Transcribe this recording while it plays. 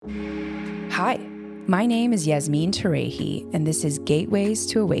Hi, my name is Yasmin Tarehi, and this is Gateways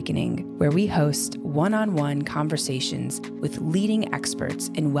to Awakening, where we host one-on-one conversations with leading experts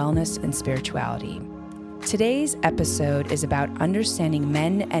in wellness and spirituality. Today's episode is about understanding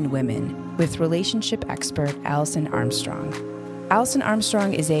men and women with relationship expert Alison Armstrong. Alison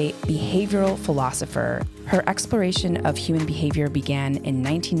Armstrong is a behavioral philosopher. Her exploration of human behavior began in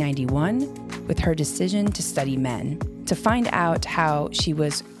 1991 with her decision to study men, to find out how she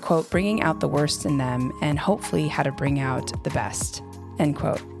was, quote, bringing out the worst in them and hopefully how to bring out the best, end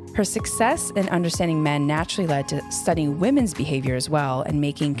quote. Her success in understanding men naturally led to studying women's behavior as well and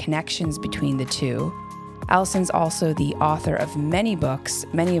making connections between the two. Alison's also the author of many books,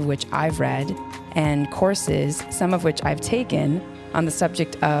 many of which I've read, and courses, some of which I've taken, on the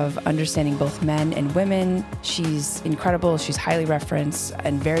subject of understanding both men and women. She's incredible. She's highly referenced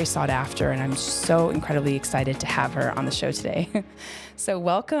and very sought after, and I'm so incredibly excited to have her on the show today. So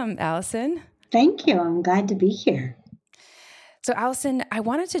welcome, Alison. Thank you. I'm glad to be here. So Alison, I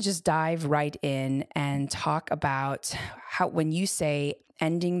wanted to just dive right in and talk about how, when you say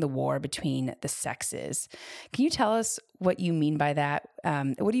ending the war between the sexes, can you tell us what you mean by that?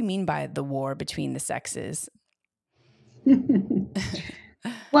 What do you mean by the war between the sexes?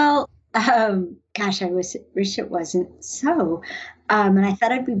 Well, gosh, I wish it wasn't so. And I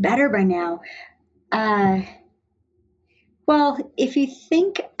thought I'd be better by now. Well, if you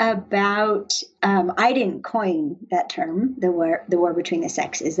think about, I didn't coin that term, the war between the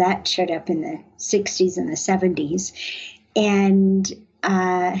sexes. That showed up in the 60s and the 70s. And,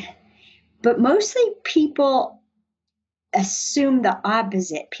 but mostly people assume the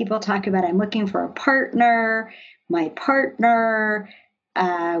opposite. People talk about, I'm looking for a partner, my partner,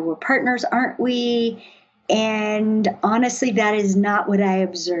 we're partners, aren't we? And honestly, that is not what I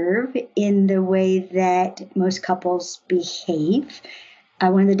observe in the way that most couples behave.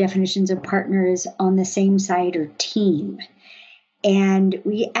 One of the definitions of partner is on the same side or team. And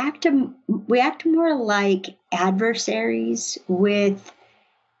we act more like adversaries with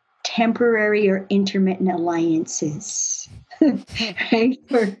temporary or intermittent alliances. Right?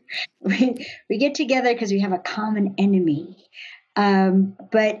 We get together because we have a common enemy.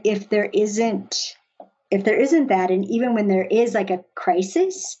 But if there isn't that, and even when there is like a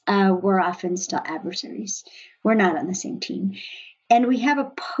crisis, we're often still adversaries. We're not on the same team. And we have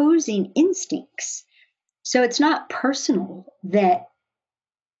opposing instincts. So it's not personal that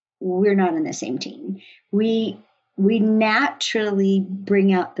we're not on the same team. We naturally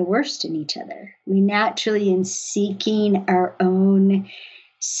bring out the worst in each other. We naturally, in seeking our own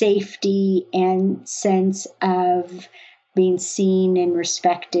safety and sense of being seen and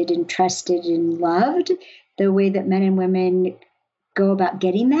respected and trusted and loved, the way that men and women go about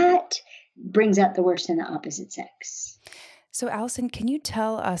getting that brings out the worst in the opposite sex. So Alison, can you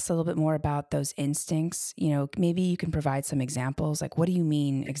tell us a little bit more about those instincts? You know, maybe you can provide some examples. Like, what do you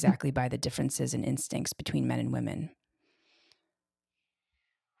mean exactly by the differences in instincts between men and women?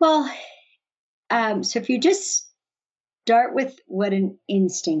 Well, so if you just start with what an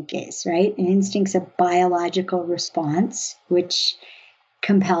instinct is, right? An instinct's a biological response, which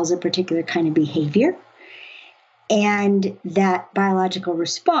compels a particular kind of behavior. And that biological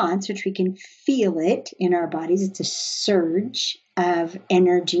response, which we can feel it in our bodies, it's a surge of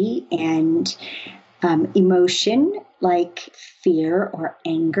energy and emotion, like fear or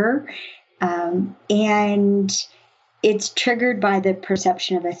anger. And it's triggered by the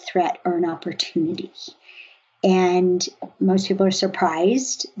perception of a threat or an opportunity. And most people are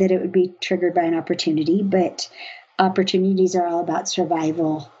surprised that it would be triggered by an opportunity, but opportunities are all about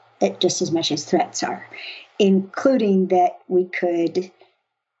survival just as much as threats are, including that we could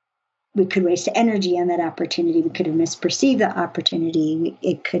waste energy on that opportunity. We could have misperceived the opportunity.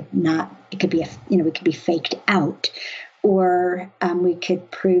 It could be we could be faked out, or we could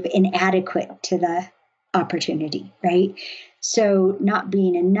prove inadequate to the opportunity, right? So not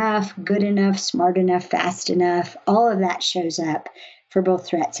being enough, good enough, smart enough, fast enough, all of that shows up for both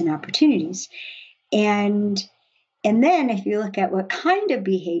threats and opportunities. And then if you look at what kind of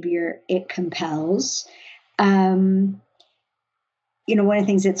behavior it compels, one of the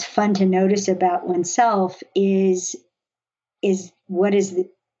things that's fun to notice about oneself is what is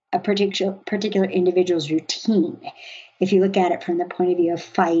a particular individual's routine. If you look at it from the point of view of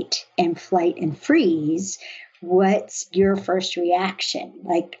fight and flight and freeze, what's your first reaction?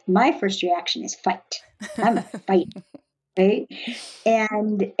 Like, my first reaction is fight. I'm a fight, right?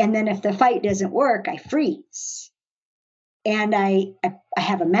 And then if the fight doesn't work, I freeze. And I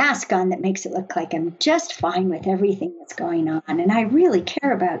have a mask on that makes it look like I'm just fine with everything that's going on, and I really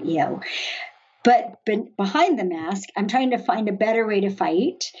care about you. But behind the mask, I'm trying to find a better way to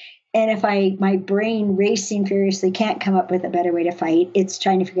fight. And if my brain racing furiously can't come up with a better way to fight, it's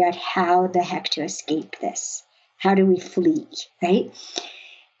trying to figure out how the heck to escape this. How do we flee, right?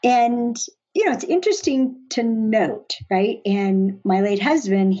 And, it's interesting to note, right? And my late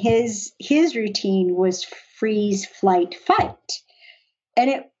husband, his routine was freeze, flight, fight.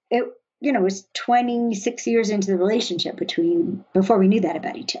 And it was 26 years into the relationship before we knew that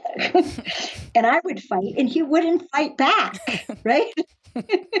about each other. And I would fight and he wouldn't fight back, right?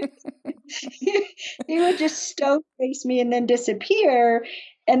 He would just stone face me and then disappear.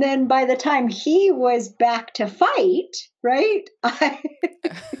 And then by the time he was back to fight, right, I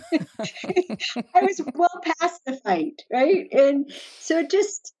was well past the fight, right? And so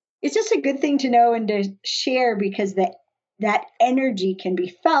it's just a good thing to know and to share, because that energy can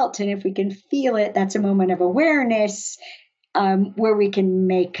be felt. And if we can feel it, that's a moment of awareness where we can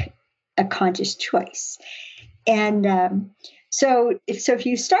make a conscious choice. And so if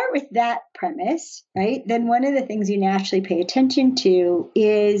you start with that premise, right, then one of the things you naturally pay attention to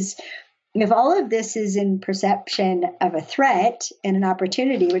is, if all of this is in perception of a threat and an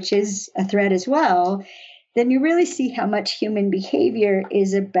opportunity, which is a threat as well, then you really see how much human behavior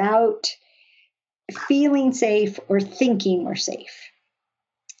is about feeling safe or thinking we're safe.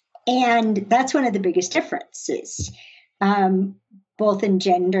 And that's one of the biggest differences, both in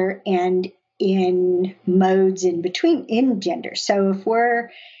gender and in modes in gender. So if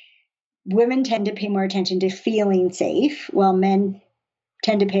women tend to pay more attention to feeling safe, while men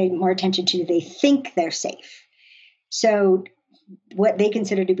tend to pay more attention to, they think they're safe. So what they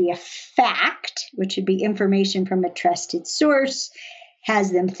consider to be a fact, which would be information from a trusted source,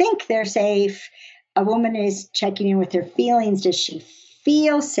 has them think they're safe. A woman is checking in with her feelings. Does she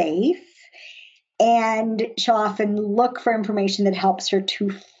feel safe? And she'll often look for information that helps her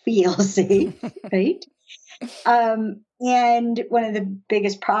to feel safe, right? And one of the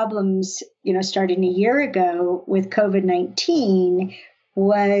biggest problems, starting a year ago with COVID-19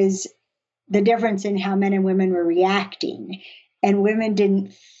 was the difference in how men and women were reacting. And women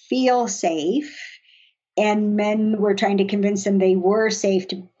didn't feel safe, and men were trying to convince them they were safe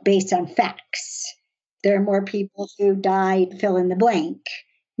based on facts. There are more people who died, fill in the blank,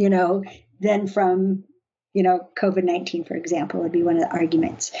 than from, COVID-19, for example, would be one of the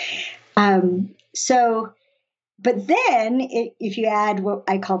arguments. But then if you add what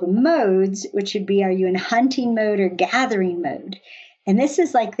I call the modes, which would be, are you in hunting mode or gathering mode? And this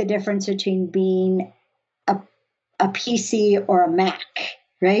is like the difference between being a PC or a Mac,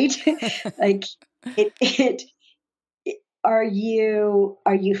 right? Like are you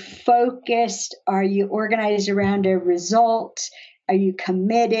focused? Are you organized around a result? Are you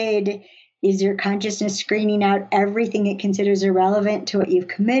committed? Is your consciousness screening out everything it considers irrelevant to what you've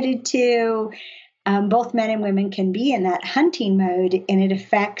committed to? Both men and women can be in that hunting mode, and it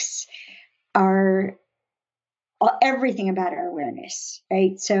affects everything about our awareness,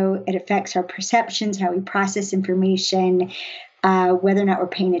 right? So it affects our perceptions, how we process information, whether or not we're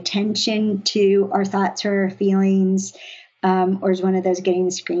paying attention to our thoughts or our feelings, or is one of those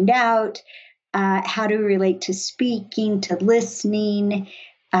getting screened out? How do we relate to speaking, to listening?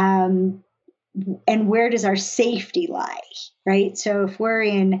 And where does our safety lie, right? So if we're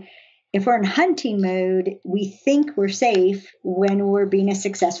in hunting mode, we think we're safe when we're being a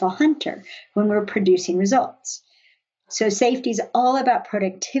successful hunter, when we're producing results. So safety is all about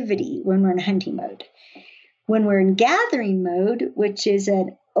productivity when we're in hunting mode. When we're in gathering mode, which is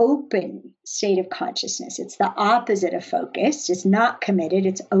an open state of consciousness, it's the opposite of focused. It's not committed.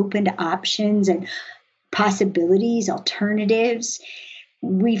 It's open to options and possibilities, alternatives.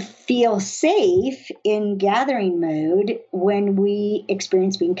 We feel safe in gathering mode when we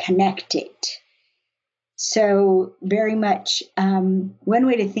experience being connected. So very much, one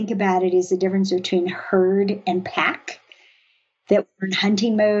way to think about it is the difference between herd and pack. That we're in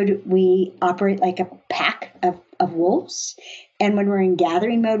hunting mode, we operate like a pack of wolves. And when we're in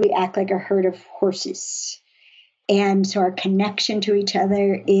gathering mode, we act like a herd of horses. And so our connection to each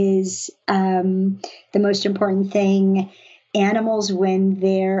other is the most important thing. Animals, when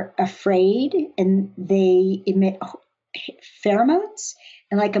they're afraid, and they emit pheromones,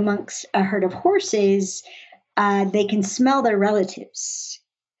 and like amongst a herd of horses, they can smell their relatives.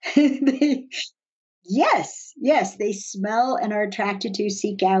 Yes, they smell and are attracted to,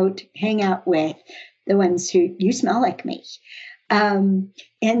 seek out, hang out with the ones who, you smell like me.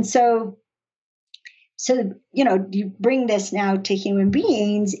 And so, you bring this now to human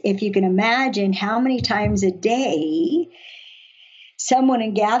beings. If you can imagine how many times a day someone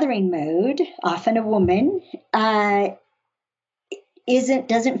in gathering mode, often a woman,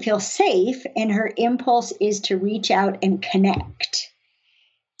 doesn't feel safe, and her impulse is to reach out and connect.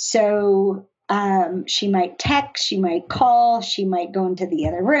 So she might text, she might call, she might go into the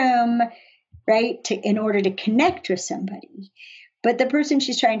other room, right, in order to connect with somebody. But the person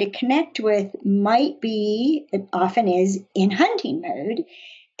she's trying to connect with might be, it often is, in hunting mode.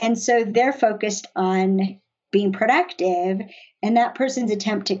 And so they're focused on being productive, and that person's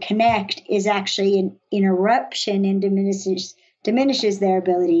attempt to connect is actually an interruption and diminishes their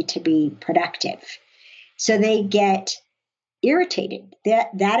ability to be productive. So they get irritated.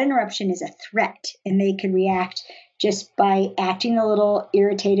 That interruption is a threat, and they can react just by acting a little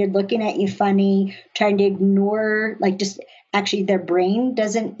irritated, looking at you funny, trying to ignore, like, just actually their brain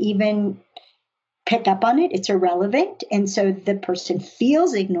doesn't even pick up on it. It's irrelevant. And so the person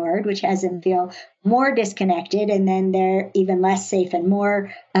feels ignored, which has them feel more disconnected. And then they're even less safe and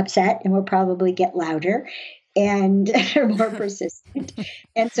more upset, and will probably get louder and are more persistent.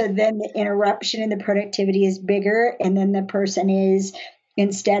 And so then the interruption in the productivity is bigger. And then the person is,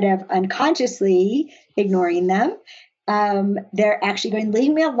 instead of unconsciously ignoring them, they're actually going,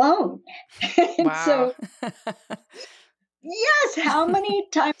 leave me alone. And Wow. so, yes, how many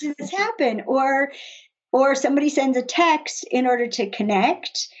times does this happen? Or somebody sends a text in order to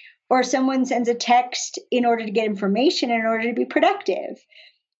connect, or someone sends a text in order to get information, in order to be productive.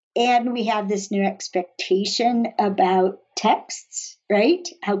 And we have this new expectation about texts, right?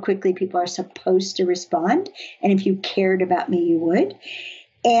 How quickly people are supposed to respond. And if you cared about me, you would.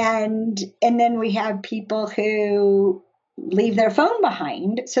 And then we have people who leave their phone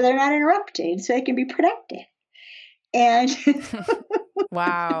behind so they're not interrupted, so they can be productive. And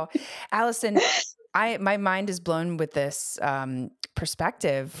wow, Allison, my mind is blown with this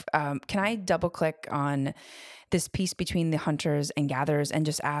perspective. Can I double click on this piece between the hunters and gatherers and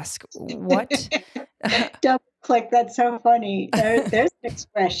just ask what? Double click. That's so funny. There's an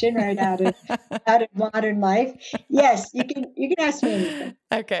expression right out of modern life. Yes, you can ask me anything.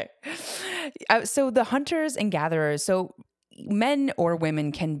 Okay. So the hunters and gatherers, so men or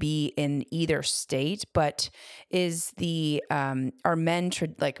women can be in either state, but is are men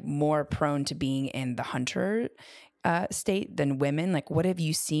like more prone to being in the hunter state than women? Like, what have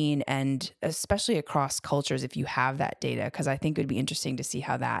you seen, and especially across cultures, if you have that data? Because I think it would be interesting to see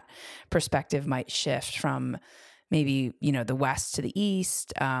how that perspective might shift from maybe, the West to the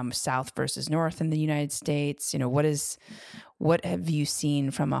East, South versus North in the United States. What have you seen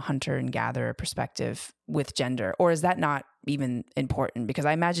from a hunter and gatherer perspective with gender? Or is that not even important? Because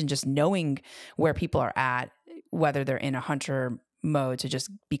I imagine just knowing where people are at, whether they're in a hunter mode to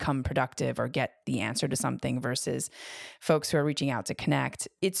just become productive or get the answer to something versus folks who are reaching out to connect.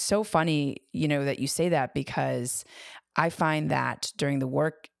 It's so funny, that you say that, because I find that during the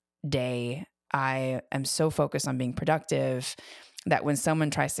work day, I am so focused on being productive that when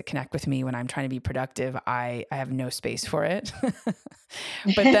someone tries to connect with me when I'm trying to be productive, I have no space for it.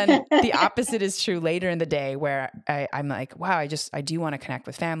 But then the opposite is true later in the day, where I'm like, wow, I do want to connect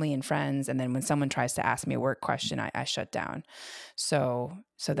with family and friends. And then when someone tries to ask me a work question, I shut down. So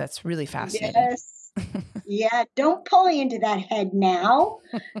that's really fascinating. Yes. Yeah. Don't pull me into that head now.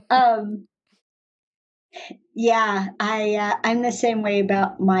 Yeah, I'm the same way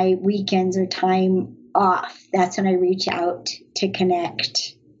about my weekends or time off. That's when I reach out to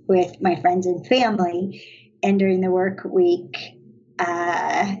connect with my friends and family. And during the work week,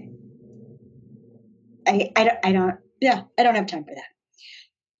 I don't have time for that.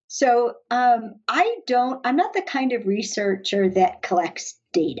 So I'm not the kind of researcher that collects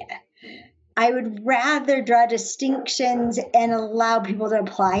data. I would rather draw distinctions and allow people to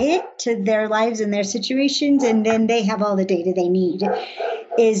apply it to their lives and their situations, and then they have all the data they need,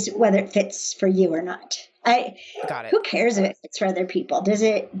 is whether it fits for you or not. Got it. Who cares if it fits for other people? Does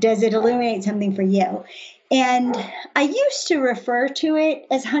it illuminate something for you? And I used to refer to it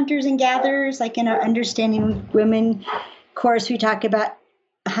as hunters and gatherers, like in our Understanding Women course, we talk about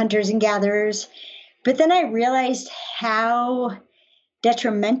hunters and gatherers. But then I realized how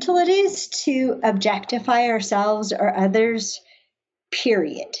detrimental it is to objectify ourselves or others,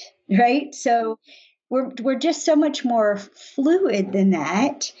 period. Right? So we're just so much more fluid than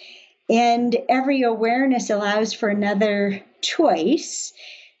that. And every awareness allows for another choice.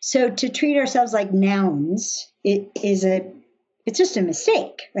 So to treat ourselves like nouns, it's just a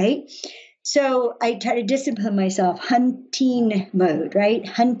mistake, right? So I try to discipline myself. Hunting mode, right?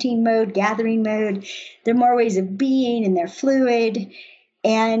 Hunting mode, gathering mode. There are more ways of being, and they're fluid.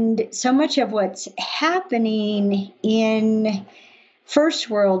 And so much of what's happening in first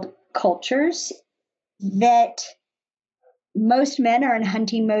world cultures that most men are in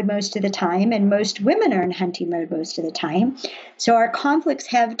hunting mode most of the time, and most women are in hunting mode most of the time. So our conflicts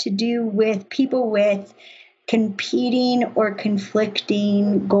have to do with people with competing or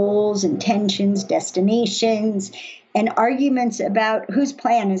conflicting goals, intentions, destinations, and arguments about whose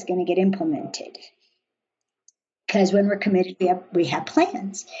plan is going to get implemented. Because when we're committed, we have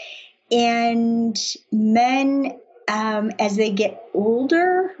plans. And men, as they get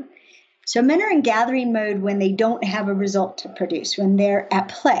older, so men are in gathering mode when they don't have a result to produce, when they're at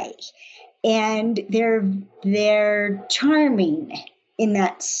play, and they're charming in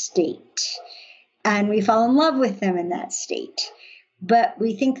that state, and we fall in love with them in that state. But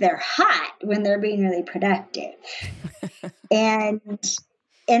we think they're hot when they're being really productive, and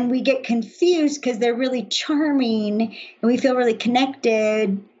we get confused because they're really charming, and we feel really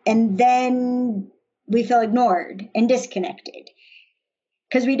connected, and then we feel ignored and disconnected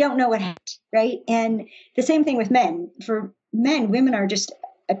because we don't know what happened, right? And the same thing with men. For men, women are just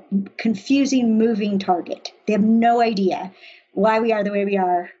a confusing, moving target. They have no idea why we are the way we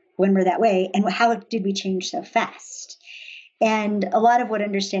are when we're that way, and how did we change so fast. And a lot of what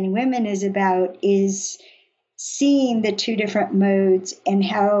Understanding Women is about is seeing the two different modes and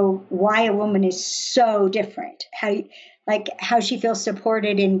why a woman is so different. How she feels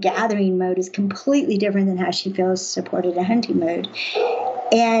supported in gathering mode is completely different than how she feels supported in hunting mode.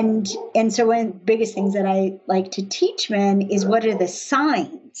 And so one of the biggest things that I like to teach men is, what are the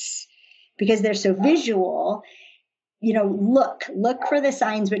signs? Because they're so visual. Look for the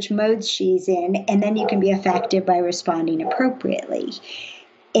signs, which modes she's in, and then you can be effective by responding appropriately.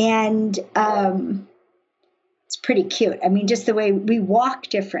 And it's pretty cute. I mean, just the way we walk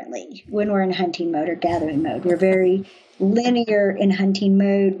differently when we're in hunting mode or gathering mode. We're very linear in hunting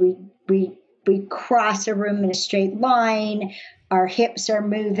mode. We cross a room in a straight line. Our hips are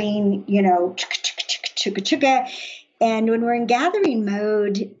moving, chugga, chugga, chugga. And when we're in gathering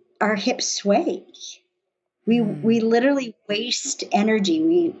mode, our hips sway. We literally waste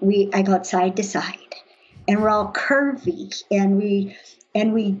energy. I call it side to side, and we're all curvy, and we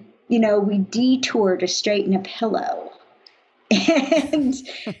detour to straighten a pillow, and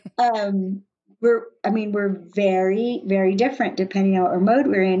we're very, very different depending on what mode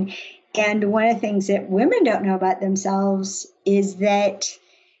we're in. And one of the things that women don't know about themselves is that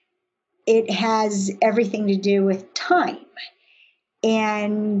it has everything to do with time,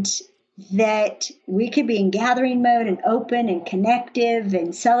 and that we could be in gathering mode and open and connective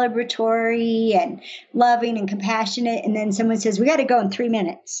and celebratory and loving and compassionate. And then someone says, we got to go in 3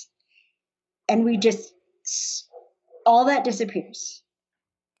 minutes. And all that disappears.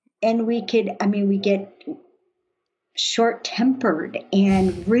 And we get short-tempered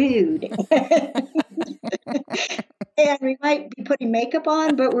and rude. And we might be putting makeup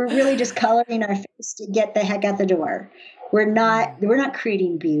on, but we're really just coloring our face to get the heck out the door. We're not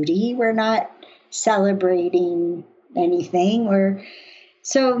creating beauty. We're not celebrating anything.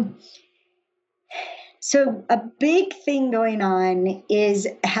 So a big thing going on is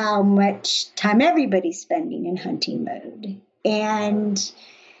how much time everybody's spending in hunting mode. And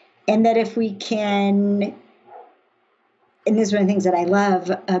that if we can, and this is one of the things that I love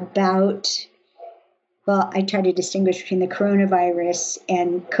about, I try to distinguish between the coronavirus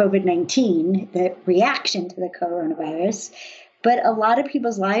and COVID-19, the reaction to the coronavirus, but a lot of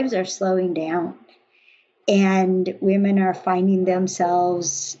people's lives are slowing down, and women are finding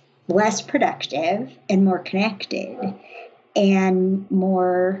themselves less productive and more connected and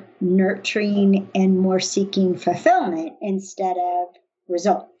more nurturing and more seeking fulfillment instead of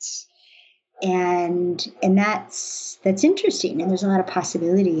results. And that's interesting, and there's a lot of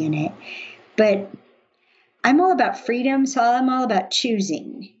possibility in it. But I'm all about freedom, so I'm all about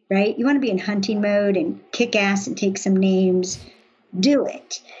choosing, right? You want to be in hunting mode and kick ass and take some names, do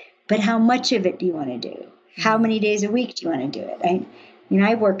it. But how much of it do you want to do? How many days a week do you want to do it?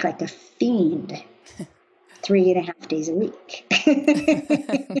 I work like a fiend 3.5 days a week.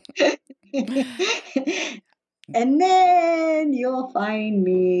 And then you'll find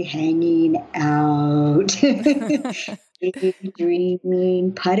me hanging out,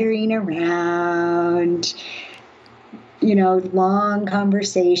 daydreaming, puttering around, long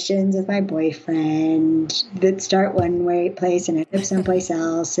conversations with my boyfriend that start one place and end up someplace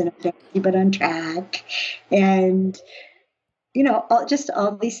else, and I don't keep it on track. And,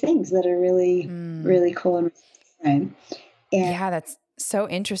 all these things that are really, really cool and fun. Yeah, that's so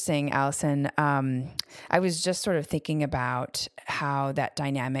interesting, Allison. I was just sort of thinking about how that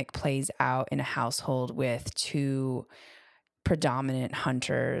dynamic plays out in a household with two predominant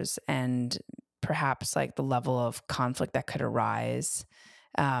hunters, and perhaps like the level of conflict that could arise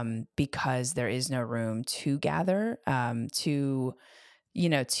because there is no room to gather, to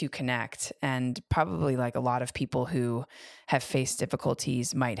connect. And probably like a lot of people who have faced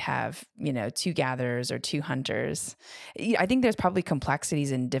difficulties might have, two gatherers or two hunters. I think there's probably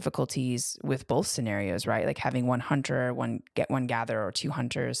complexities and difficulties with both scenarios, right? Like having one hunter, one gatherer, or two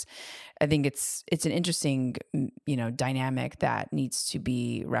hunters. I think it's an interesting, dynamic that needs to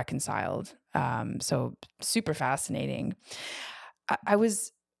be reconciled. So super fascinating. I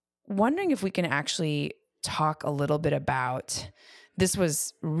was wondering if we can actually talk a little bit about, this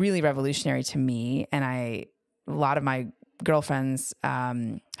was really revolutionary to me, and a lot of my girlfriends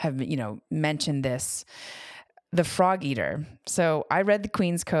have mentioned this, the frog eater. So I read the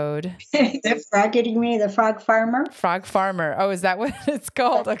Queen's Code. The frog eating me, the frog farmer? Frog farmer. Oh, is that what it's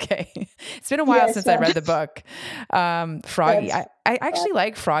called? Okay. It's been a while since I read the book. Frog. I actually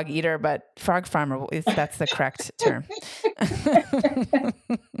like frog eater, but frog farmer, that's the correct term.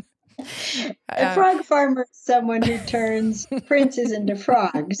 A frog farmer is someone who turns princes into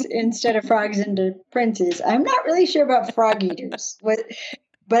frogs instead of frogs into princes. I'm not really sure about frog eaters, but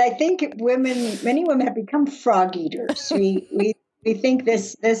I think many women have become frog eaters. We think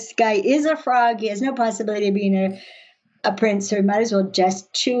this guy is a frog. He has no possibility of being a prince, so we might as well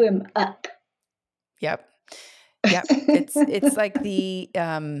just chew him up. Yep. It's like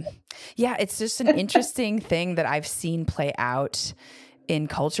it's just an interesting thing that I've seen play out in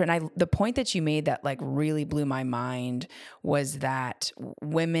culture. And the point that you made that like really blew my mind was that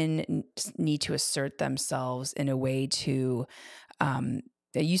women need to assert themselves in a way to,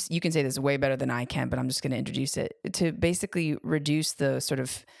 you can say this way better than I can, but I'm just going to introduce it, to basically reduce the sort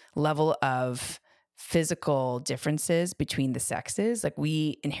of level of physical differences between the sexes. Like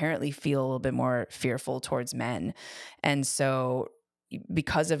we inherently feel a little bit more fearful towards men. And so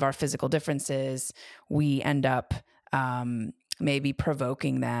because of our physical differences, we end up, maybe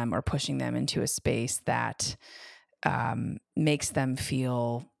provoking them or pushing them into a space that makes them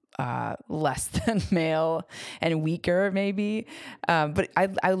feel less than male and weaker, maybe. But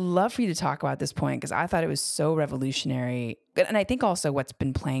I'd love for you to talk about this point, because I thought it was so revolutionary. And I think also what's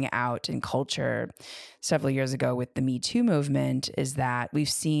been playing out in culture several years ago with the Me Too movement is that we've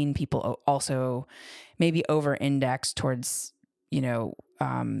seen people also maybe over-index towards,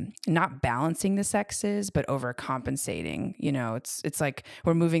 not balancing the sexes, but overcompensating. It's like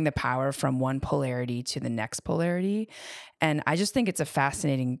we're moving the power from one polarity to the next polarity. And I just think it's a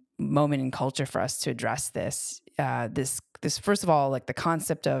fascinating moment in culture for us to address this. This first of all, like the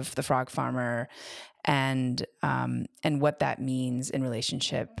concept of the frog farmer and what that means in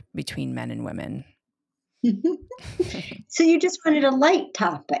relationship between men and women. So you just wanted a light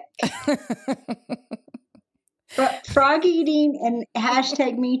topic. Frog eating and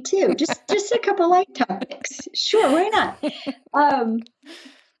hashtag me too. Just a couple light topics. Sure, why not?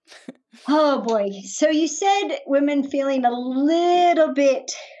 Oh boy. So you said women feeling a little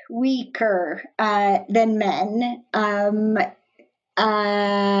bit weaker than men.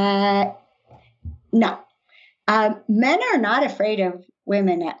 No. Men are not afraid of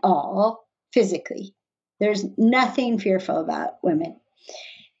women at all physically. There's nothing fearful about women.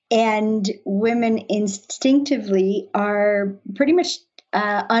 And women instinctively are pretty much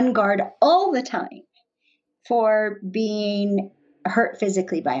on guard all the time for being hurt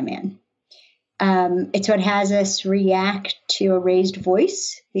physically by a man. It's what has us react to a raised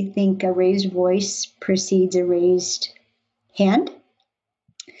voice. We think a raised voice precedes a raised hand.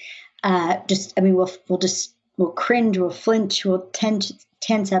 We'll cringe, we'll flinch, we'll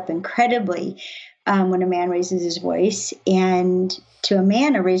tense up incredibly when a man raises his voice. And to a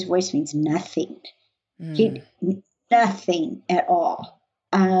man, a raised voice means nothing. Nothing at all.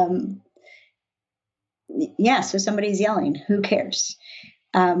 So somebody's yelling. Who cares?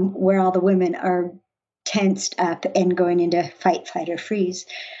 Where all the women are tensed up and going into fight, flight, or freeze.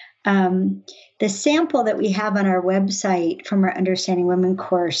 The sample that we have on our website from our Understanding Women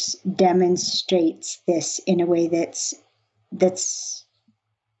course demonstrates this in a way that's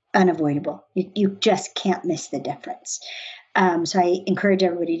unavoidable. You just can't miss the difference. So I encourage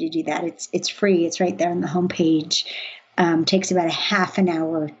everybody to do that. It's free. It's right there on the homepage. Takes about a half an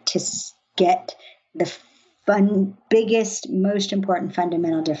hour to get the biggest, most important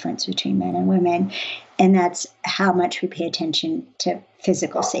fundamental difference between men and women, and that's how much we pay attention to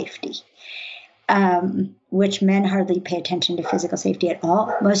physical safety, which men hardly pay attention to physical safety at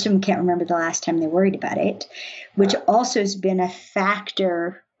all. Most of them can't remember the last time they worried about it, which also has been a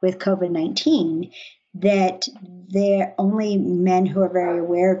factor with COVID-19, that they're only men who are very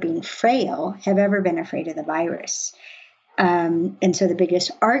aware of being frail have ever been afraid of the virus. And so the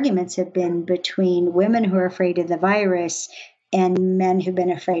biggest arguments have been between women who are afraid of the virus and men who've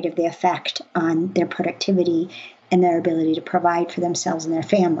been afraid of the effect on their productivity and their ability to provide for themselves and their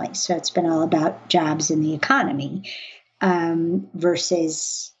families. So it's been all about jobs and the economy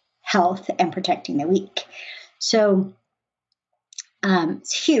versus health and protecting the weak. So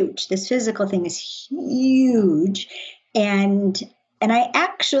it's huge. This physical thing is huge. And I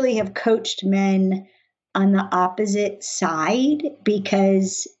actually have coached men on the opposite side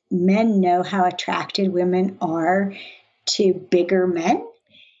because men know how attracted women are to bigger men.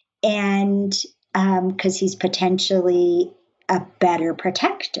 And because he's potentially a better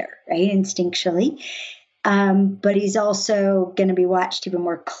protector, right? Instinctually. But he's also going to be watched even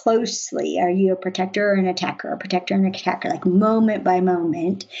more closely. Are you a protector or an attacker? A protector and an attacker, like moment by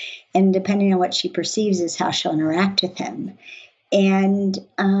moment. And depending on what she perceives is how she'll interact with him. And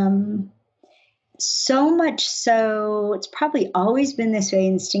so much so, it's probably always been this way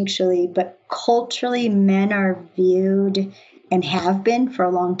instinctually, but culturally, men are viewed and have been for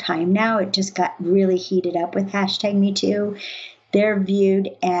a long time now. It just got really heated up with #MeToo. They're viewed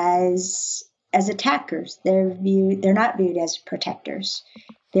as attackers. They're not viewed as protectors.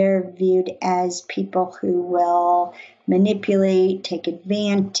 They're viewed as people who will manipulate, take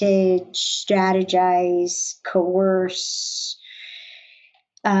advantage, strategize, coerce.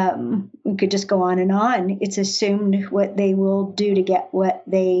 We could just go on and on. It's assumed what they will do to get what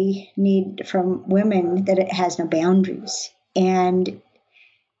they need from women, that it has no boundaries. And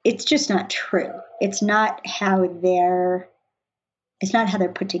it's just not true. It's not how they're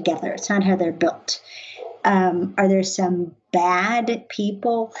put together. It's not how they're built. Are there some bad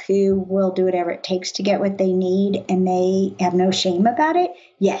people who will do whatever it takes to get what they need and they have no shame about it?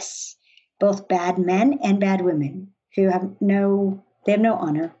 Yes. Both bad men and bad women who have no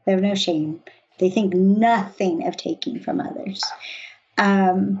honor. They have no shame. They think nothing of taking from others.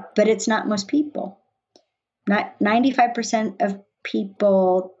 But it's not most people. Not 95% of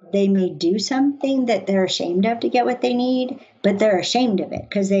people, they may do something that they're ashamed of to get what they need, but they're ashamed of it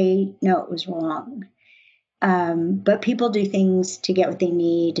because they know it was wrong. But people do things to get what they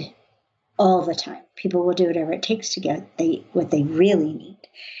need all the time. People will do whatever it takes to get what they really need.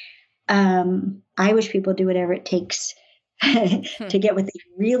 I wish people do whatever it takes to get what they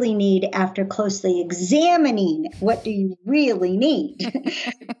really need after closely examining what do you really need.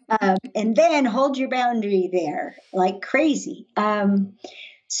 And then hold your boundary there like crazy.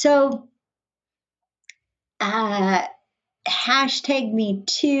 So #MeToo,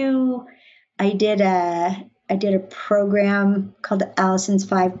 I did a program called Allison's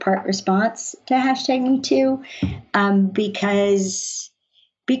 5-part response to #MeToo, because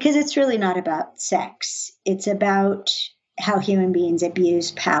it's really not about sex. It's about how human beings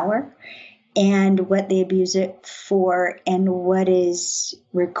abuse power and what they abuse it for and what is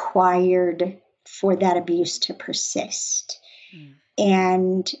required for that abuse to persist.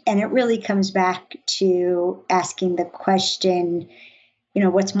 And it really comes back to asking the question,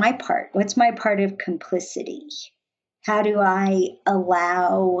 what's my part? What's my part of complicity? How do I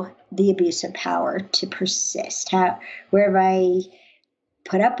allow the abuse of power to persist? Where have I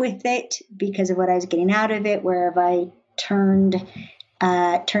put up with it because of what I was getting out of it? Where have I turned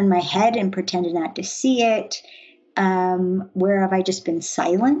my head and pretended not to see it? Where have I just been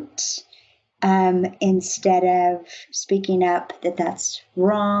silent instead of speaking up that that's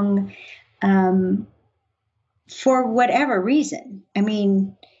wrong for whatever reason? I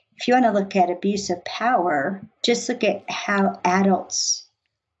mean, if you want to look at abuse of power, just look at how adults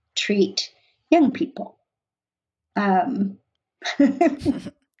treat young people.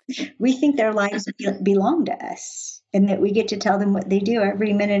 We think their lives belong to us and that we get to tell them what they do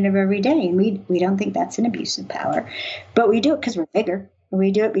every minute of every day. And we don't think that's an abuse of power, but we do it because we're bigger.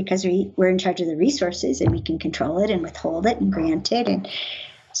 We do it because we're in charge of the resources and we can control it and withhold it and grant it. And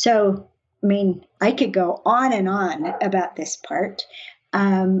so, I mean, I could go on and on about this part,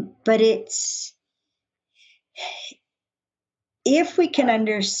 but if we can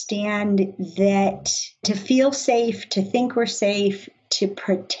understand that to feel safe, to think we're safe, to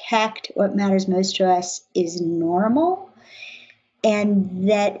protect what matters most to us is normal, and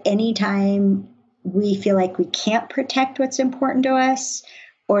that anytime we feel like we can't protect what's important to us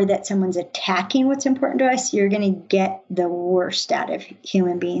or that someone's attacking what's important to us, you're going to get the worst out of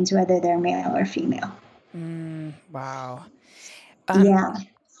human beings, whether they're male or female. Wow. Yeah.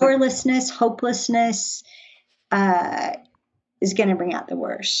 Powerlessness, hopelessness is going to bring out the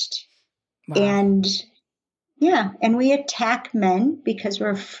worst. Wow. And and we attack men because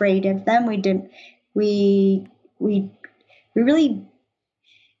we're afraid of them. We really,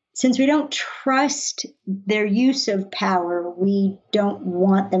 since we don't trust their use of power, we don't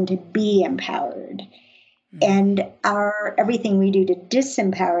want them to be empowered. And everything we do to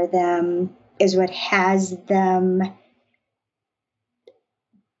disempower them is what has them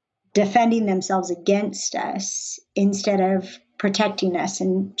defending themselves against us instead of protecting us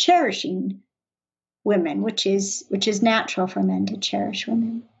and cherishing women, which is natural for men to cherish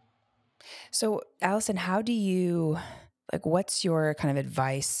women. So, Allison, how do you, what's your kind of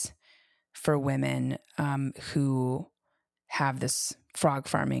advice for women who have this frog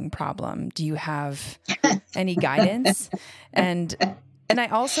farming problem? Do you have any guidance? And I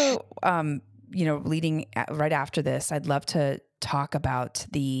also, leading right after this, I'd love to talk about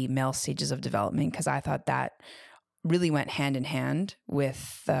the male stages of development, because I thought that really went hand in hand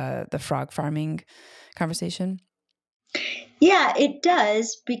with the frog farming conversation. Yeah, it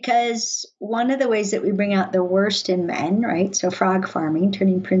does, because one of the ways that we bring out the worst in men, right? So frog farming,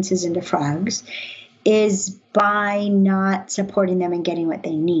 turning princes into frogs, is by not supporting them and getting what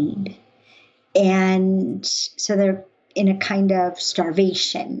they need. And so they're in a kind of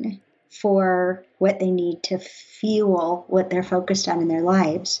starvation for what they need to fuel what they're focused on in their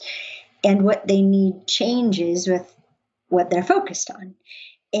lives. And what they need changes with what they're focused on.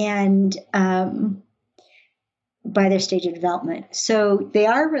 And by their stage of development. So they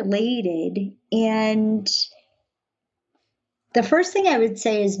are related. And the first thing I would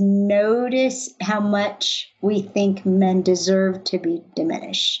say is notice how much we think men deserve to be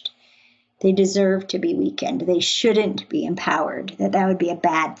diminished. They deserve to be weakened. They shouldn't be empowered. That would be a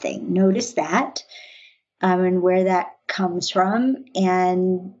bad thing. Notice that and where that comes from.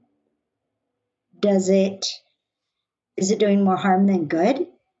 And is it doing more harm than good?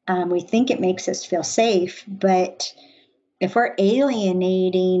 We think it makes us feel safe, but if we're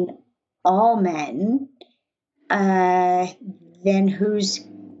alienating all men, then who's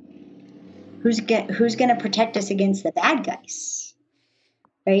going to protect us against the bad guys,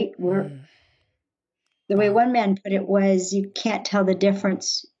 right? The way one man put it was, you can't tell the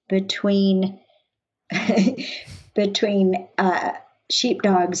difference between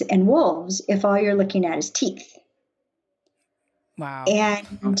sheepdogs and wolves if all you're looking at is teeth. Wow. And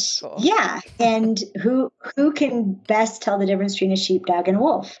cool. Yeah. And who can best tell the difference between a sheepdog and a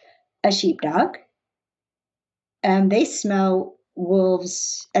wolf? A sheepdog. They smell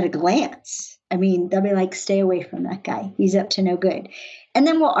wolves at a glance. I mean, they'll be like, stay away from that guy. He's up to no good. And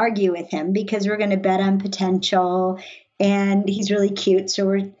then we'll argue with him because we're going to bet on potential, and he's really cute, so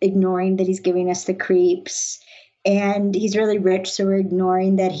we're ignoring that he's giving us the creeps. And he's really rich, so we're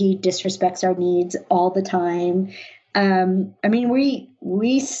ignoring that he disrespects our needs all the time. I mean, we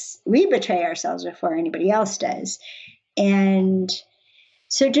betray ourselves before anybody else does. And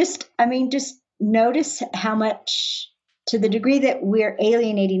so just notice how much, to the degree that we're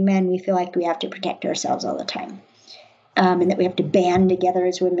alienating men, we feel like we have to protect ourselves all the time. And that we have to band together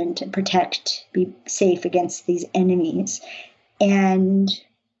as women to be safe against these enemies. And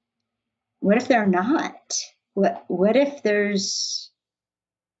what if they're not? What if there's,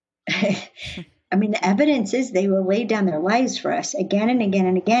 I mean, the evidence is they will lay down their lives for us again and again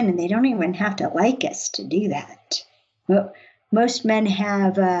and again, and they don't even have to like us to do that. Most men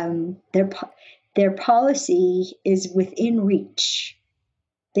have their policy is within reach.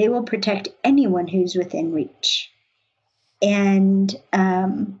 They will protect anyone who's within reach. And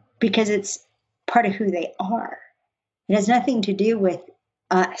because it's part of who they are. It has nothing to do with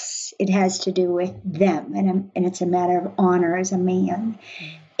us. It has to do with them. And it's a matter of honor as a man.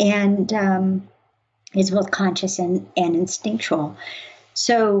 And it's both conscious and instinctual.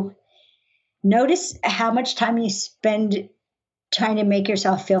 So notice how much time you spend trying to make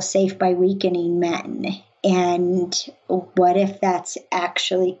yourself feel safe by weakening men. And what if that's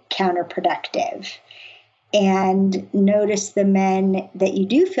actually counterproductive? And notice the men that you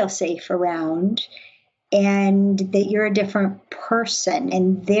do feel safe around, and that you're a different person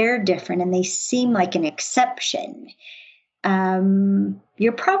and they're different and they seem like an exception.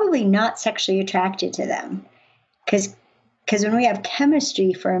 You're probably not sexually attracted to them, because when we have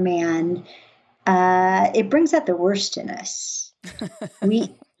chemistry for a man, it brings out the worst in us.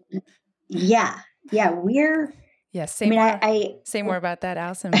 Say more about that,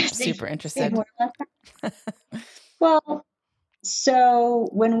 Allison. I'm super interested. Well, so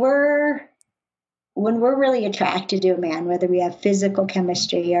when we're really attracted to a man, whether we have physical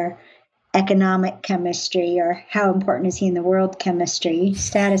chemistry or economic chemistry, or how important is he in the world chemistry,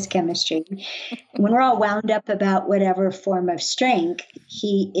 status chemistry, when we're all wound up about whatever form of strength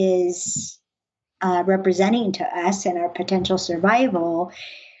he is representing to us and our potential survival,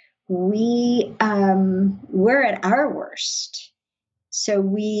 we're at our worst. So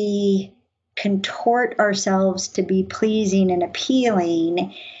we contort ourselves to be pleasing and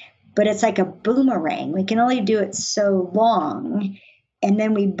appealing, but it's like a boomerang. We can only do it so long. And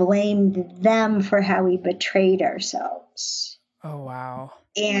then we blame them for how we betrayed ourselves. Oh, wow.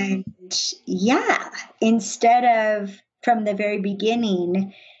 And yeah, instead of from the very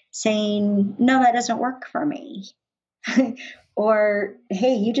beginning saying, no, that doesn't work for me. Or,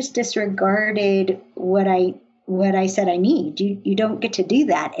 hey, you just disregarded what I said I need. You don't get to do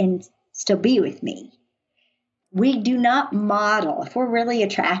that and still be with me. We do not model. If we're really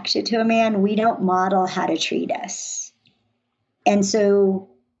attracted to a man, we don't model how to treat us. And so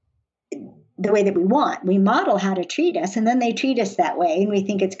the way that we model how to treat us, and then they treat us that way, and we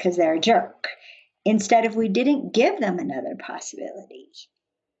think it's because they're a jerk. Instead of we didn't give them another possibility.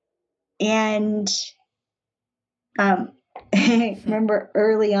 And remember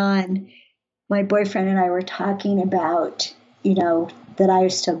early on, my boyfriend and I were talking about, that I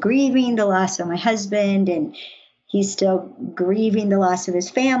was still grieving the loss of my husband, and he's still grieving the loss of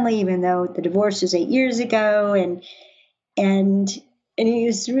his family, even though the divorce was 8 years ago. And he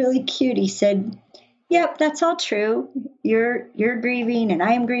was really cute. He said, yep, that's all true. You're grieving and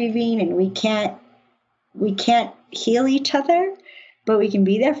I am grieving, and we can't heal each other, but we can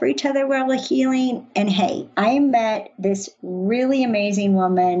be there for each other while we're healing. And hey, I met this really amazing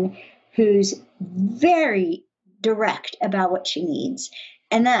woman who's very direct about what she needs.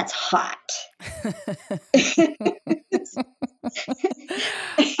 And that's hot.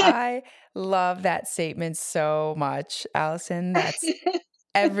 I love that statement so much, Allison. That's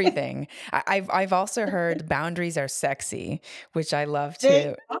everything. I've also heard boundaries are sexy, which I love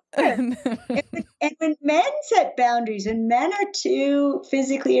too. And when men set boundaries, when men are too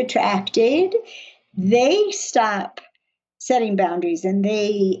physically attracted, they stop setting boundaries, and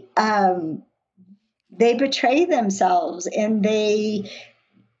they betray themselves, and they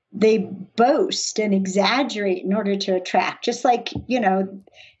boast and exaggerate in order to attract. Just like,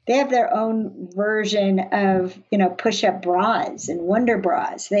 they have their own version of, push-up bras and wonder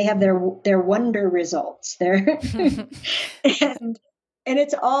bras. They have their wonder results there. And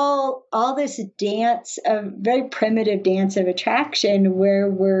it's all this dance of very primitive dance of attraction where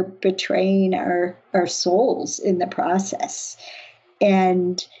we're betraying our souls in the process.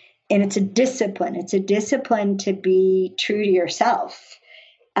 And it's a discipline. It's a discipline to be true to yourself.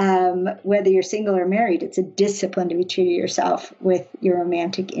 Whether you're single or married, it's a discipline to be true to yourself with your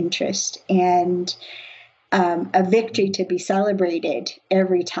romantic interest, and a victory to be celebrated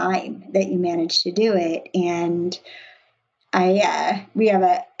every time that you manage to do it. And we have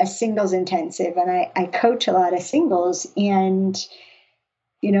a singles intensive, and I coach a lot of singles. And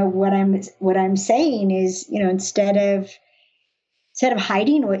what I'm saying is, instead of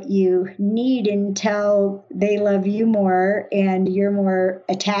hiding what you need until they love you more and you're more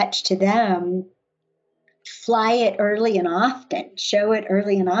attached to them, fly it early and often, show it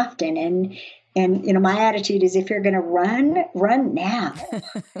early and often. And my attitude is, if you're going to run now.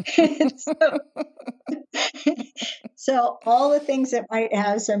 So all the things that might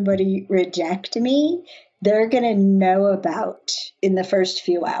have somebody reject me, they're going to know about in the first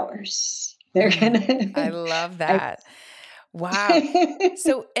few hours. They're going to. I love that. Wow.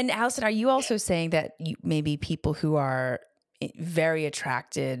 So, and Allison, are you also saying that maybe people who are very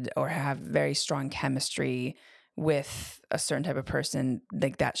attracted or have very strong chemistry with a certain type of person,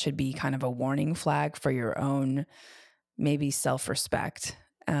 like that should be kind of a warning flag for your own maybe self-respect?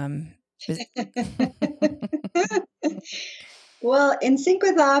 Well, In Sync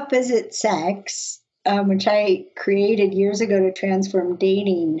with Opposite Sex, which I created years ago to transform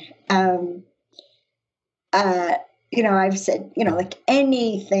dating, I've said, like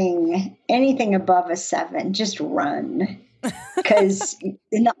anything above a 7, just run, because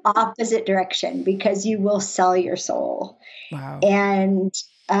in the opposite direction, because you will sell your soul. Wow. And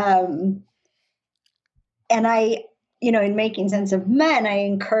I, in Making Sense of Men, I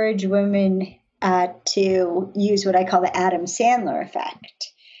encourage women to use what I call the Adam Sandler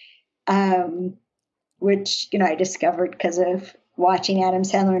effect, which, I discovered because of watching Adam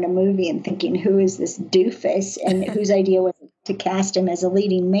Sandler in a movie and thinking, who is this doofus? And whose idea was to cast him as a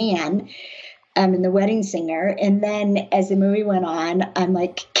leading man in The Wedding Singer. And then as the movie went on, I'm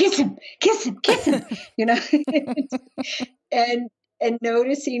like, kiss him, and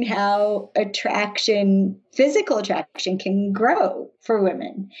noticing how physical attraction can grow for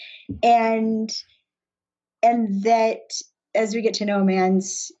women. And that as we get to know a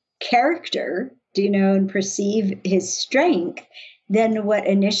man's character, and perceive his strength, then what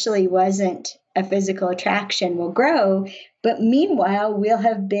initially wasn't a physical attraction will grow. But meanwhile, we'll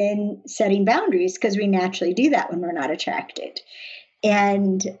have been setting boundaries, because we naturally do that when we're not attracted.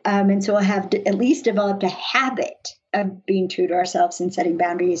 And so we'll have at least developed a habit of being true to ourselves and setting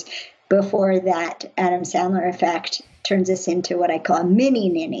boundaries before that Adam Sandler effect turns us into what I call a mini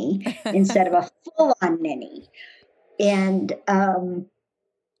ninny instead of a full-on ninny. And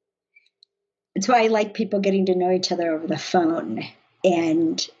that's why I like people getting to know each other over the phone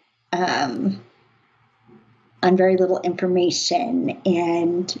and on very little information,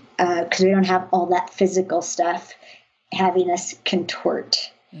 and because we don't have all that physical stuff having us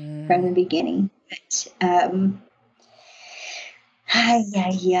contort from the beginning. But,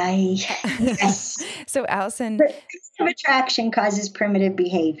 yes. So Allison, attraction causes primitive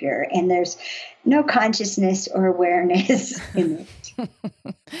behavior, and there's no consciousness or awareness in it.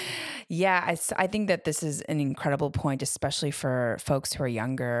 Yeah, I think that this is an incredible point, especially for folks who are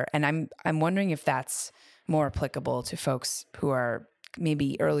younger. And I'm wondering if that's more applicable to folks who are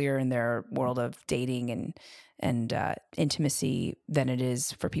maybe earlier in their world of dating and intimacy than it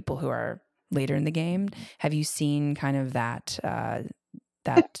is for people who are later in the game. Have you seen kind of that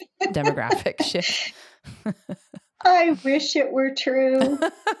demographic shift? I wish it were true.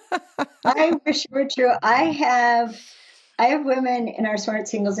 I wish it were true. I have women in our Smart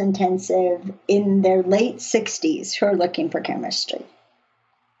Singles Intensive in their late 60s who are looking for chemistry.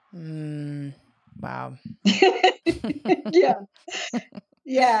 Wow.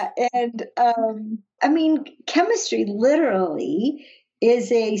 Yeah. And I mean, chemistry literally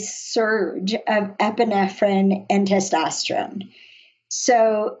is a surge of epinephrine and testosterone.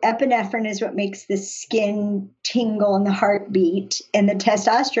 So epinephrine is what makes the skin tingle and the heart beat, and the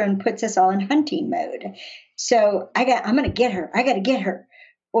testosterone puts us all in hunting mode. So I'm going to get her. I got to get her,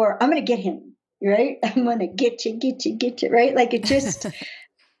 or I'm going to get him, right? I'm going to get you, right? Like it just,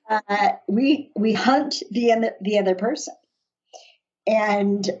 we hunt the other person.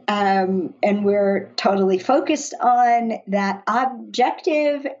 And we're totally focused on that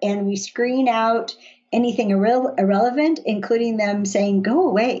objective, and we screen out anything irrelevant, including them saying, go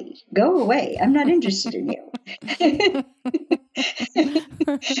away, I'm not interested in you.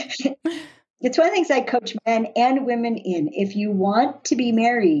 It's one of the things I coach men and women in. If you want to be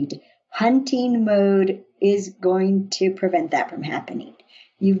married, hunting mode is going to prevent that from happening.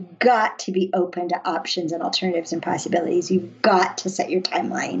 You've got to be open to options and alternatives and possibilities. You've got to set your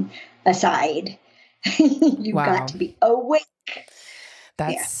timeline aside. You've got to be awake.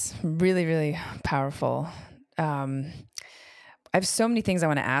 That's really, really powerful. I have so many things I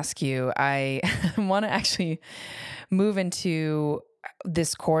want to ask you. I want to actually move into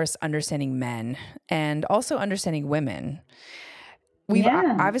this course, Understanding Men, and also Understanding Women. We've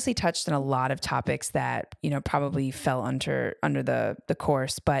obviously touched on a lot of topics that, probably fell under the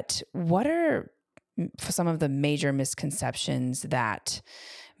course, but what are some of the major misconceptions that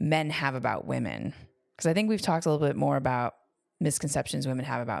men have about women? Because I think we've talked a little bit more about misconceptions women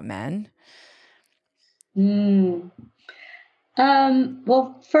have about men.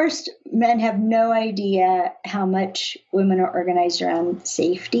 Well, first, men have no idea how much women are organized around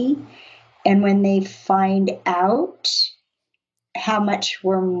safety. And when they find out how much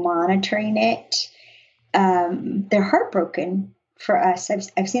we're monitoring it, they're heartbroken for us.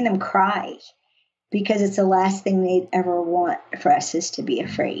 I've seen them cry because it's the last thing they'd ever want for us is to be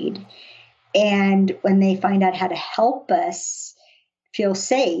afraid. And when they find out how to help us feel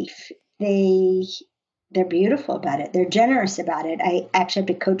safe, they're beautiful about it. They're generous about it. I actually have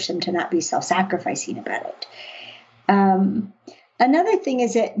to coach them to not be self-sacrificing about it. Another thing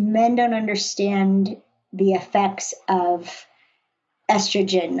is that men don't understand the effects of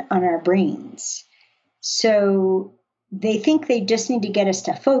estrogen on our brains. So they think they just need to get us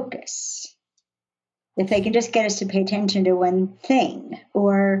to focus. If they can just get us to pay attention to one thing,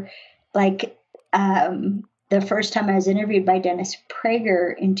 or like the first time I was interviewed by Dennis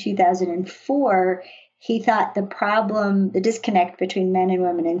Prager in 2004, he thought the disconnect between men and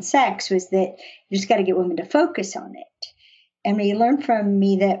women in sex was that you just got to get women to focus on it. And he learned from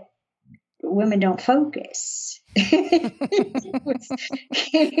me that women don't focus. He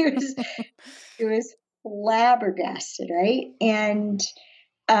was flabbergasted, right? And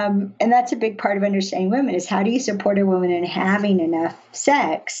that's a big part of understanding women is how do you support a woman in having enough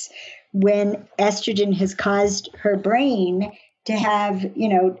sex when estrogen has caused her brain to have,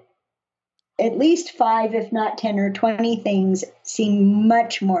 at least 5, if not 10 or 20 things seem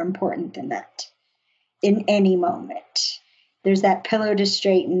much more important than that in any moment. There's that pillow to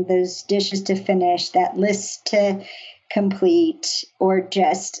straighten, those dishes to finish, that list to complete, or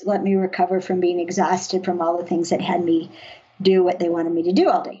just let me recover from being exhausted from all the things that had me do what they wanted me to do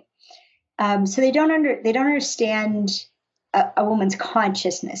all day. So they don't understand a woman's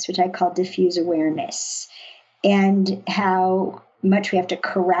consciousness, which I call diffuse awareness, and how much we have to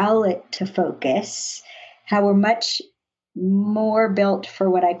corral it to focus, how we're much more built for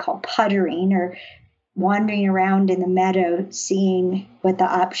what I call puttering, or wandering around in the meadow, seeing what the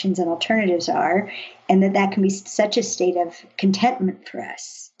options and alternatives are, and that can be such a state of contentment for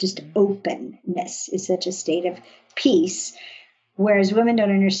us. Just openness is such a state of peace, whereas women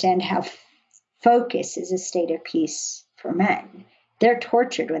don't understand how focus is a state of peace for men. They're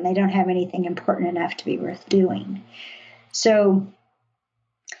tortured when they don't have anything important enough to be worth doing. So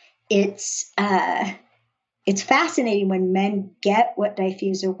it's fascinating when men get what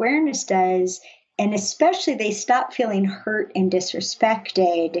diffuse awareness does, and especially they stop feeling hurt and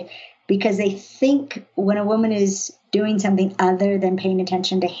disrespected, because they think when a woman is doing something other than paying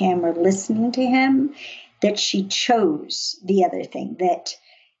attention to him or listening to him, that she chose the other thing, that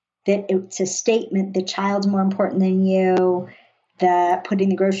it's a statement, the child's more important than you, the putting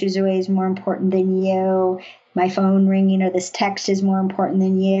the groceries away is more important than you, my phone ringing or this text is more important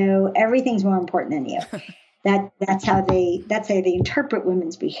than you, everything's more important than you. That's how they interpret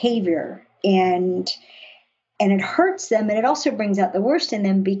women's behavior, and it hurts them, and it also brings out the worst in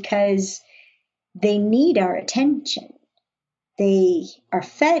them, because they need our attention. They are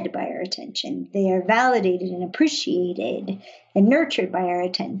fed by our attention. They are validated and appreciated and nurtured by our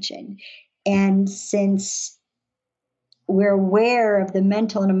attention. And since we're aware of the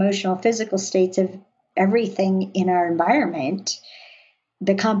mental and emotional, physical states of everything in our environment,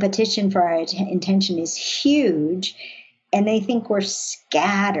 the competition for our attention is huge, and they think we're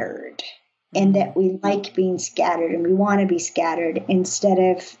scattered, and that we like being scattered and we want to be scattered, instead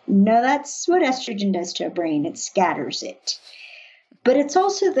of, no, that's what estrogen does to a brain. It scatters it. But it's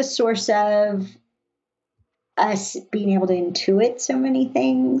also the source of us being able to intuit so many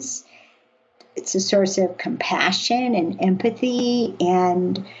things. It's a source of compassion and empathy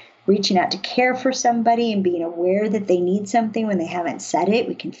and reaching out to care for somebody and being aware that they need something when they haven't said it.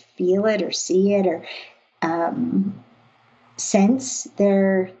 We can feel it or see it or sense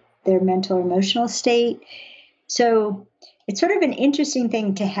their mental or emotional state. So it's sort of an interesting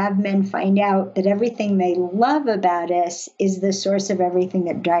thing to have men find out that everything they love about us is the source of everything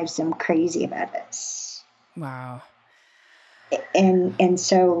that drives them crazy about us. Wow. And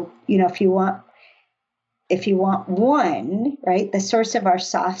so, if you want one, right, the source of our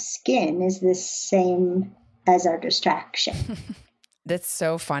soft skin is the same as our distraction. That's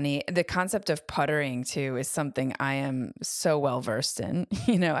so funny. The concept of puttering too is something I am so well versed in.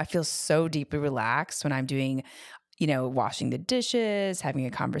 I feel so deeply relaxed when I'm doing, washing the dishes, having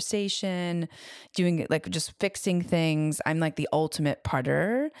a conversation, doing like just fixing things. I'm like the ultimate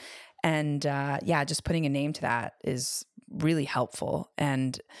putter. And just putting a name to that is really helpful.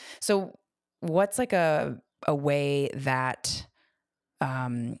 And so what's like a way that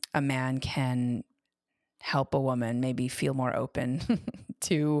a man can help a woman maybe feel more open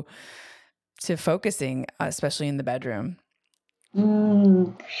to focusing, especially in the bedroom?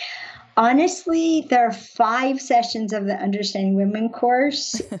 Honestly, there are 5 sessions of the Understanding Women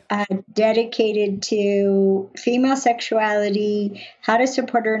course dedicated to female sexuality, how to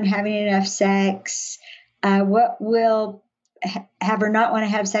support her in having enough sex, what will have her not want to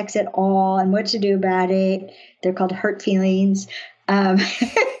have sex at all, and what to do about it. They're called hurt feelings.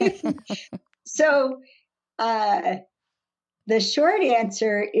 So the short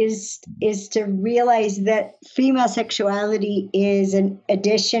answer is to realize that female sexuality is an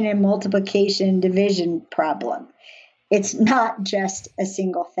addition and multiplication and division problem. It's not just a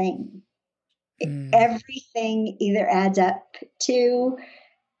single thing. Everything either adds up to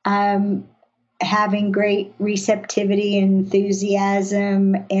having great receptivity,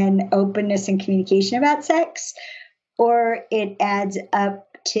 enthusiasm, and openness and communication about sex, or it adds up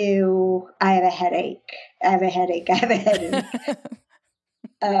to, I have a headache.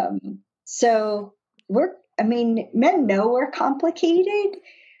 So men know we're complicated.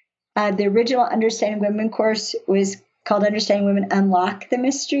 The original Understanding Women course was called Understanding Women Unlock the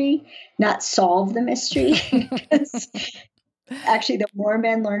Mystery, not Solve the Mystery. Actually, the more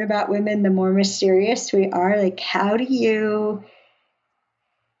men learn about women, the more mysterious we are. Like, how do you,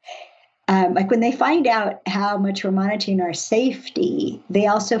 when they find out how much we're monitoring our safety, they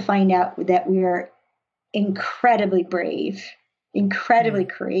also find out that we are incredibly brave, incredibly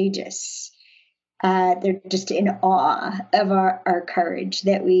courageous. They're just in awe of our courage,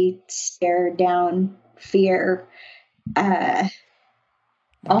 that we stare down fear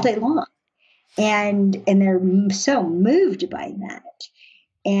all day long. And they're so moved by that.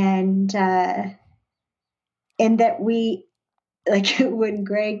 And that we, like when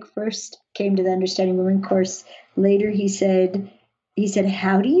Greg first came to the Understanding Women course, later he said,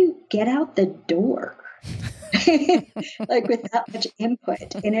 how do you get out the door? like without much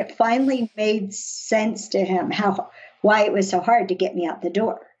input. And it finally made sense to him why it was so hard to get me out the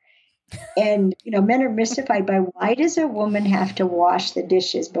door. And, men are mystified by, why does a woman have to wash the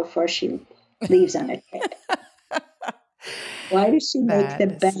dishes before she leaves on a trip? Why does she make the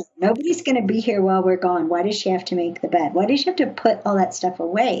bed? Nobody's going to be here while we're gone. Why does she have to make the bed? Why does she have to put all that stuff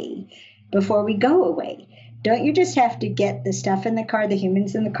away before we go away? Don't you just have to get the stuff in the car, the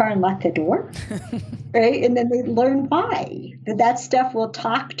humans in the car, and lock the door? Right? And then they learn why. That stuff will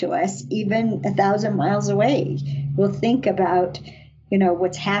talk to us even 1,000 miles away. We'll think about,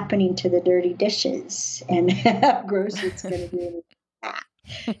 what's happening to the dirty dishes and how gross it's going to be.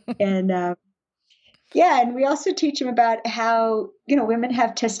 And, and we also teach them about how, women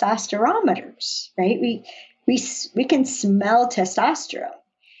have testosterometers, right? We can smell testosterone.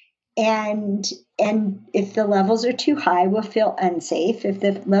 And if the levels are too high, we'll feel unsafe. If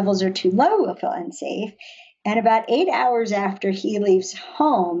the levels are too low, we'll feel unsafe. And about 8 hours after he leaves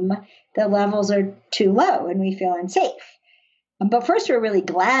home, the levels are too low and we feel unsafe. But first, we're really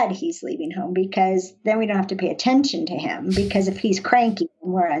glad he's leaving home, because then we don't have to pay attention to him, because if he's cranky,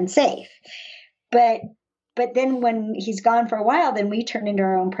 we're unsafe. But then when he's gone for a while, then we turn into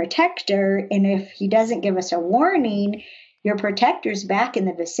our own protector. And if he doesn't give us a warning, your protector's back in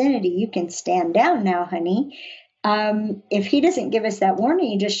the vicinity. You can stand down now, honey. If he doesn't give us that warning,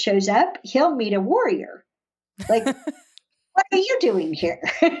 he just shows up, he'll meet a warrior. Like, what are you doing here?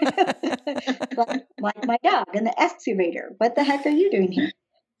 like my dog in the excavator. What the heck are you doing here?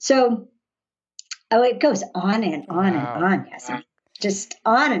 So, it goes on and on and on. Yes, just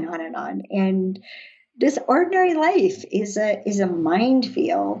on and on and on. And this ordinary life is a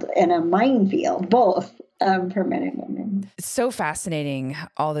minefield and a minefield, both for men and women. It's so fascinating,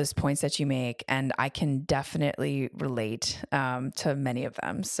 all those points that you make, and I can definitely relate to many of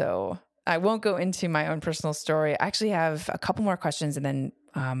them. So I won't go into my own personal story. I actually have a couple more questions, and then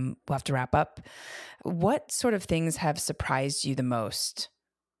we'll have to wrap up. What sort of things have surprised you the most?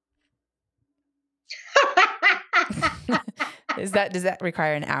 Does that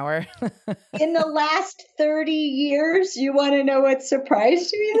require an hour? In the last 30 years, you want to know what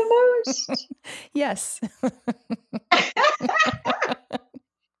surprised me the most? Yes.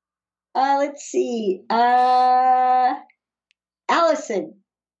 Let's see. Allison,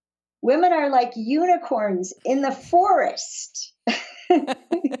 women are like unicorns in the forest.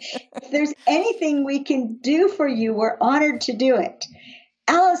 If there's anything we can do for you, we're honored to do it.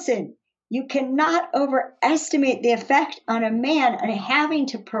 Allison, you cannot overestimate the effect on a man on having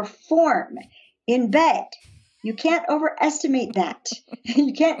to perform in bed. You can't overestimate that.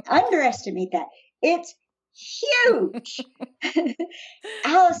 You can't underestimate that. It's huge.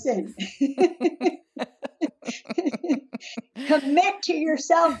 Allison, commit to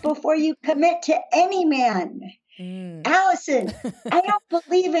yourself before you commit to any man. Allison, I don't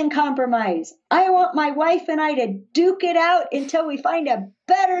believe in compromise. I want my wife and I to duke it out until we find a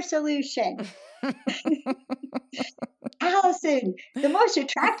better solution. Allison, the most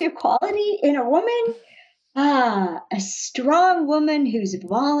attractive quality in a woman? A strong woman who's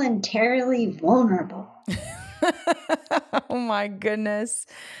voluntarily vulnerable. Oh my goodness.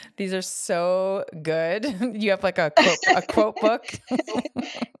 These are so good. You have like a quote book.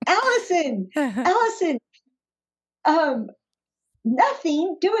 Allison,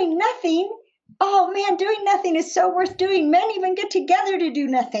 doing nothing. Oh man, doing nothing is so worth doing. Men even get together to do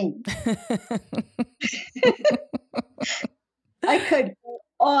nothing. I could go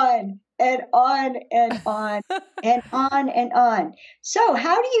on and on and on and on and on. So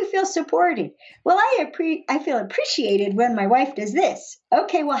how do you feel supported? Well, I feel appreciated when my wife does this.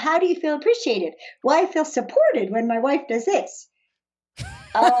 Okay, well, how do you feel appreciated? Well, I feel supported when my wife does this.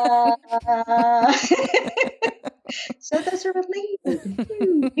 So those are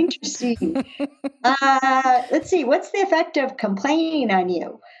related. Interesting. Let's see. What's the effect of complaining on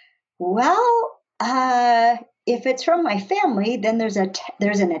you? Well, if it's from my family, then there's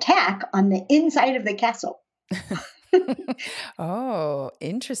an attack on the inside of the castle. Oh,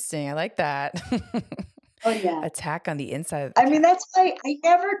 interesting. I like that. Oh yeah. Attack on the inside of the castle. That's why I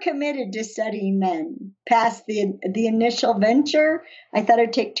never committed to studying men past the initial venture. I thought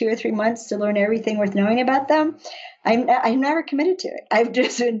it'd take 2 or 3 months to learn everything worth knowing about them. I never committed to it. I've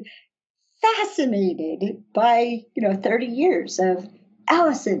just been fascinated by 30 years of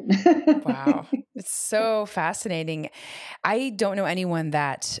Allison. Wow. It's so fascinating. I don't know anyone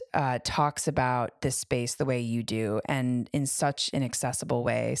that talks about this space the way you do, and in such an accessible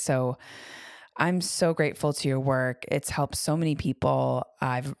way. So I'm so grateful to your work. It's helped so many people.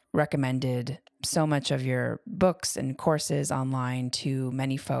 I've recommended so much of your books and courses online to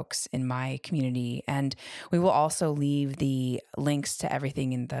many folks in my community. And we will also leave the links to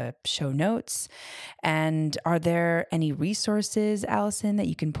everything in the show notes. And are there any resources, Allison, that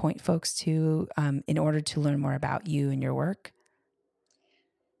you can point folks to in order to learn more about you and your work?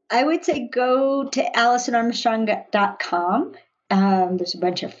 I would say go to AllisonArmstrong.com. There's a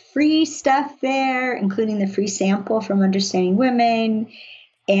bunch of free stuff there, including the free sample from Understanding Women,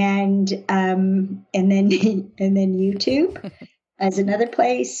 and then YouTube as another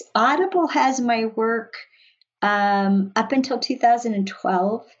place. Audible has my work up until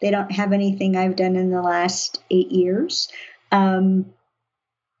 2012. They don't have anything I've done in the last 8 years,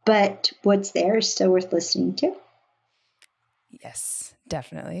 but what's there is still worth listening to. Yes,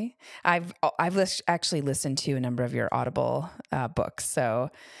 definitely. I've actually listened to a number of your Audible books, so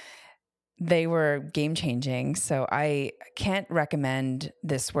they were game-changing. So I can't recommend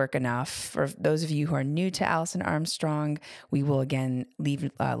this work enough. For those of you who are new to Allison Armstrong, we will again leave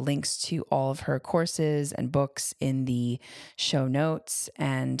links to all of her courses and books in the show notes,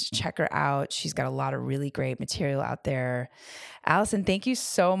 and check her out. She's got a lot of really great material out there. Allison, thank you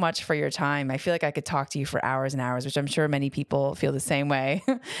so much for your time. I feel like I could talk to you for hours and hours, which I'm sure many people feel the same way.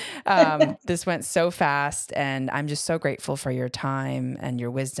 This went so fast, and I'm just so grateful for your time and your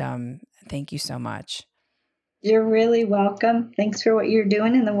wisdom. Thank you so much. You're really welcome. Thanks for what you're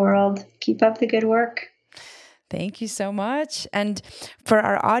doing in the world. Keep up the good work. Thank you so much. And for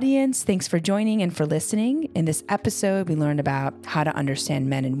our audience, thanks for joining and for listening. In this episode, we learned about how to understand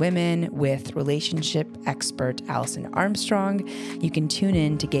men and women with relationship expert Allison Armstrong. You can tune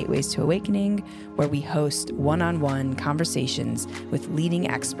in to Gateways to Awakening, where we host one-on-one conversations with leading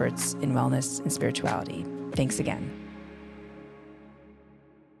experts in wellness and spirituality. Thanks again.